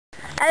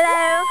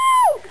Hello.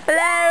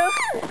 Hello.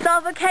 It's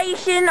on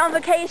vacation at the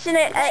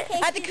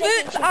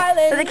Kibutz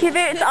Island. The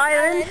Kibutz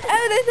Island.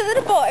 Oh, there's a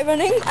little boy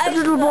running. There's a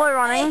little boy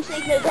running.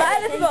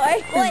 There's a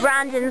boy.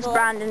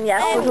 Brandon,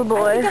 yes, little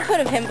boy. I think I've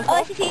heard of him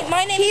before.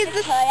 My name He's is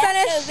the Victoria.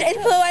 Spanish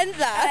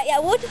influenza. Yeah,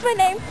 what is my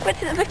name?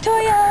 What's it?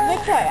 Victoria.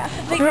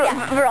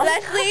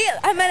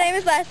 Leslie. My name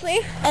is Leslie.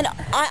 And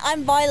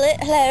I'm Violet.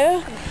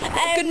 Hello.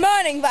 Good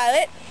morning,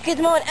 Violet. Good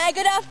morning.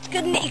 Good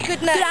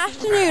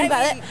afternoon,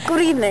 Violet.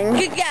 Good evening.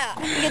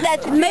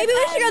 Maybe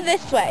we should go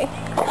this way.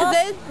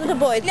 Those little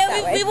boys.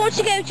 No, we want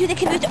to go to the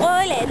Kibutz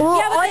Island. Well,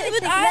 Yeah, but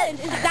the Kibutz Island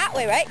is that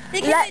way, right? The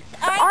Kibutz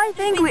I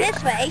think we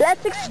this way.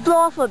 let's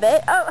explore for a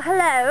bit. Oh,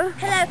 hello.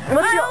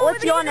 Hello.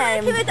 What's your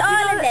name? The Kibutz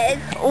Island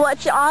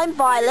is. I'm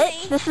Violet.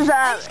 This is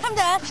Just come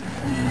to us.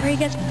 Where you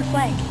get the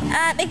flag?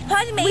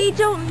 Pardon me.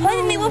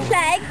 Pardon me. What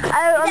flag?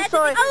 Oh, I'm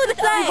sorry. The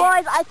flag. You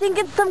guys, I think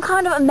it's some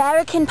kind of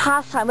American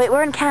pastime. Wait,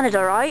 we're in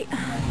Canada, right?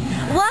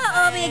 What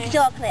are we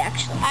exactly,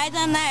 actually? I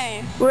don't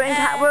know.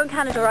 We're in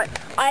Canada, right?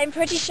 I'm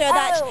pretty sure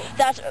that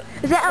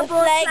Is it a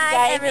flag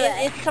flag everywhere.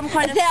 It's some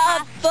kind of a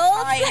bull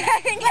flag?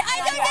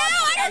 I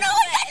don't know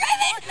what that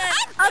is.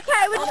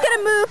 Okay, we're just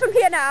gonna move from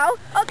here now.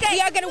 Okay.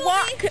 We are gonna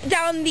walk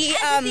down the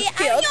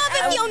field.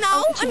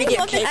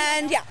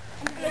 And yeah.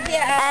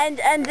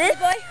 And this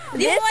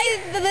This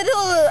is the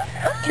little.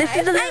 this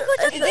is a little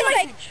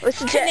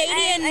it's a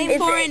Canadian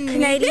foreign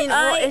Canadian.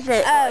 What is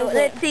it? Oh,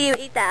 Let's see you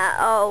eat that.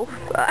 Oh.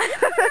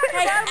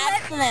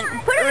 Excellent.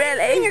 Put it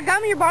Really? in your gum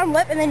and your bottom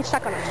lip and then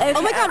suck on it. Okay.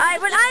 Oh my god.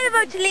 I'm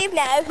about to leave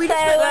now.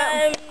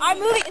 I'm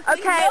moving. It's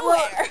Okay,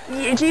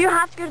 nowhere. do you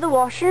have to go to the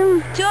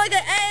washroom? Do I go?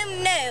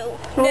 No.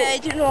 No, I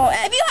do not.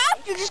 If you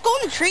have to, just go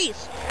in the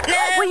trees. No.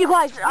 Wait, you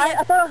guys,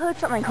 I thought I heard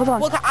something. Hold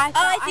on.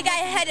 I think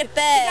I heard a Guys,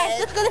 bird.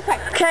 let's go this way.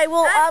 Okay,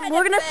 well, had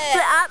we're a gonna bird.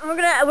 split up. And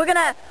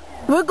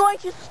we're going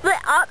to split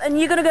up, and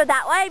you're gonna go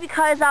that way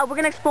because we're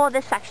gonna explore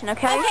this section.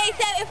 Okay? Okay,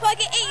 so if I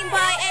get eaten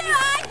by any...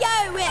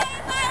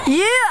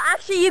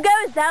 You go,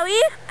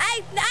 Zoe.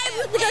 I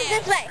was to go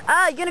this way.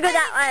 Oh, you're gonna go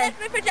that way. That's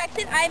my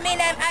protection. I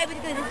would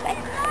go this way.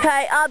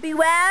 Okay,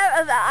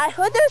 beware of. I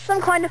heard there's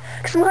some kind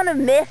of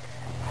myth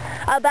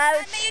about.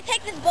 May you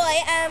take this boy?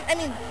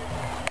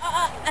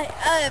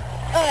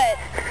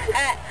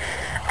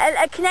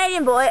 A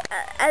Canadian boy.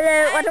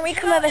 Why don't we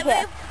come over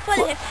here?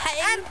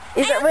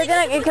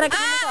 You're gonna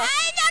come over.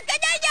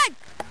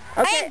 I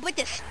Okay. am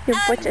British. You're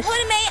British.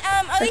 Pardon me,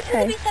 are we supposed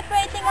to be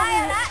separating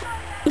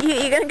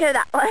You're gonna go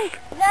that way.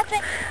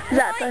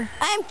 That way.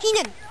 I am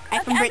Keenan.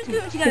 I'm from Britain.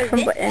 You're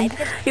from Britain.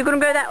 You're gonna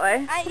go that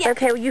way. yeah.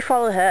 Okay, well you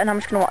follow her, and I'm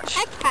just gonna watch.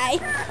 Okay.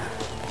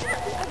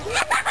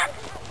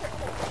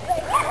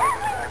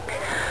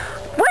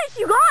 Wait,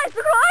 you guys,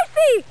 look what I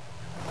see.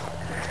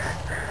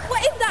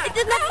 What is that?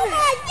 Oh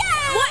my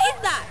God! What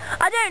is that?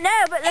 I don't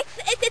know, but let's.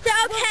 It's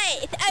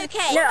okay. It's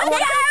okay. No, Let's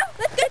go.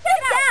 Let's go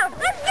sit down.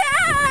 Let's go.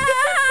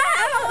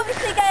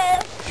 Obviously go.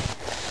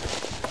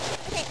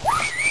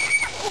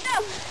 No.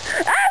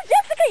 Oh,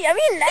 Jessica, I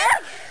mean, no.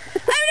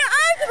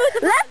 I'm supposed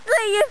to.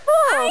 Leslie, you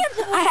fool. I'm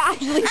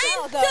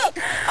stuck.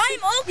 I'm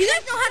all. You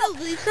guys know how to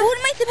lose. What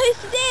am I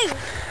supposed to do?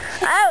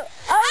 Oh.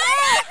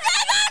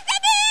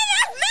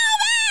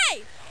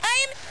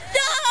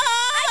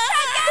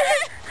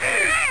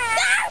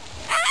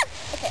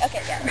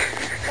 Okay, yeah.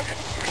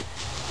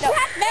 No.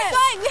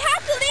 We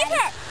have to leave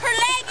her. Her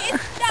leg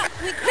is stuck.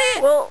 We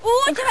can't. Well, we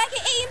want to make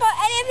it eaten by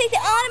any of these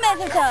animals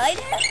inside.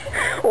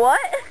 What?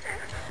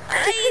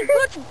 I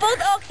put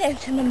both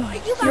oxygen in my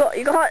mind. You got.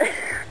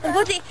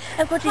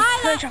 I've got the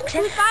first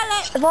oxygen.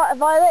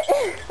 Violet,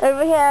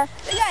 over here.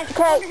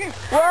 Okay.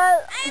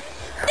 Well,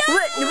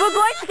 we're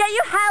going to get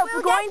you help.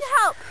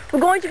 We're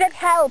going to get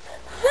help.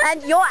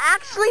 And you're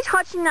actually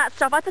touching that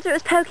stuff. I thought it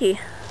was pokey.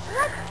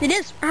 It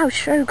is.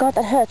 Ouch, oh god,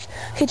 that hurts.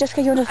 Okay,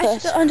 Jessica, you're under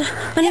first. My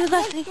name is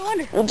Leslie.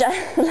 Leslie. What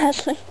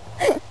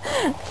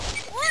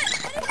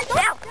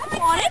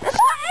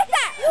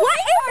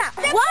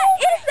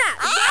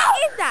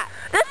is that?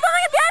 There's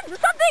something at the end.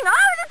 There's something.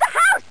 Oh, there's a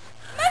house.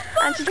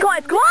 And she's gone.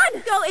 It's gone.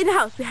 Let's go in the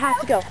house. We have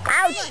to go.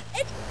 Ouch.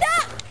 It's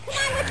stuck.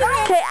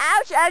 Okay,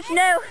 ouch,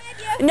 no.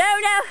 No,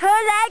 her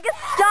leg is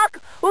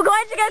stuck. We're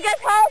going to go get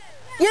help.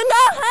 You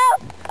know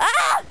help.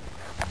 Ah!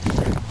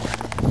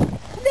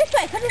 Come this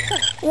way.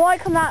 Why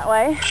come that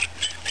way?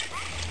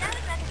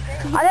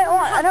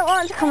 I don't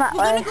want to come that way.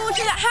 We're gonna go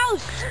to that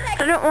house.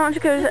 I don't want to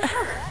go to the...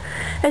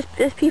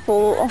 There's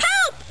people.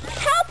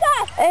 Help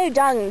us. Oh,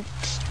 dung.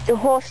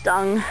 Horse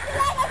dung.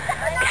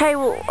 Okay,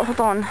 well, hold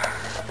on.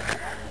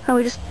 Oh,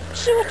 we just...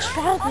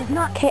 Trousers,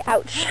 not. Okay,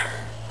 ouch.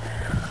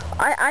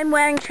 I'm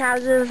wearing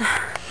trousers.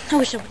 I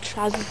wish I were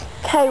trousers.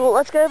 Okay, well,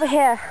 let's go over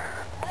here.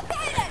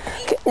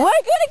 We're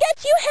gonna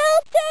get you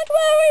help, don't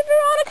worry,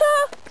 Veronica.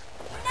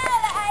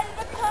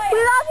 We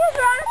love you,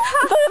 Veronica.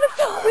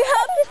 We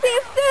hope to see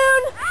you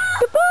soon.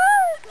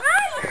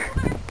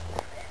 Goodbye.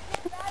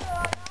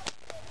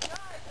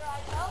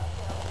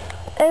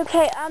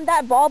 Okay,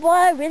 that barbed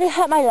wire really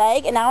hurt my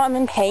leg, and now I'm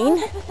in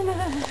pain.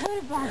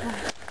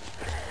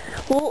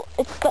 Well,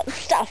 it's that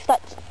stuff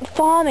that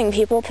farming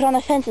people put on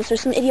their fences for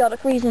some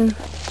idiotic reason.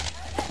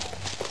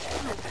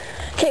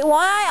 Okay,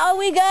 why are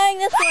we going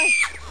this way?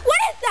 What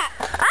is that?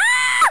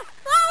 Ah!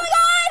 Oh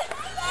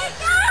my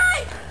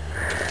god!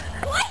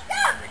 What's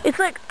that? It's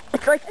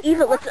like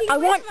evil. I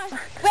want.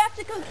 We have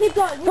to go keep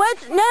going.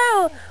 What?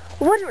 No.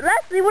 What,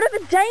 Leslie? What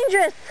if it's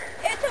dangerous?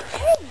 It's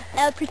okay.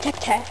 I'll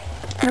protect her.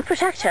 I'll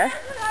protect her.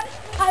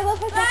 I will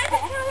protect her.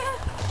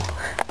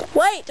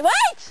 Wait!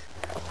 Wait!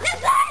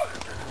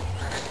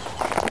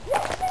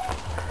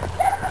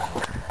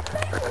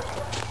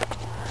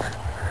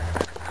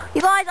 You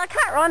guys, I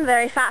can't run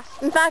very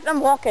fast. In fact, I'm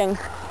walking.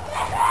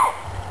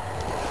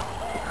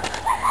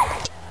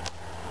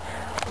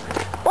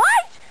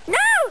 What?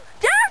 No!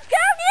 Don't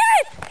go near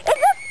it! It's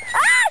a...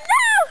 Ah,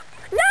 no!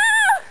 No!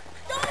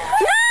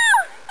 No!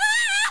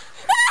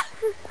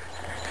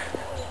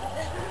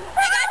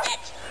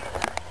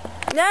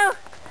 No!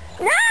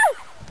 No!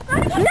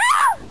 No!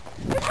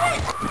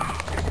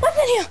 What's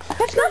in here?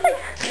 What's nothing?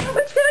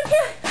 What's in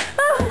here?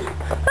 Oh!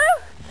 Oh!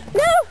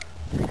 No!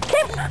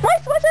 Okay, my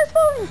sweater's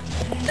falling!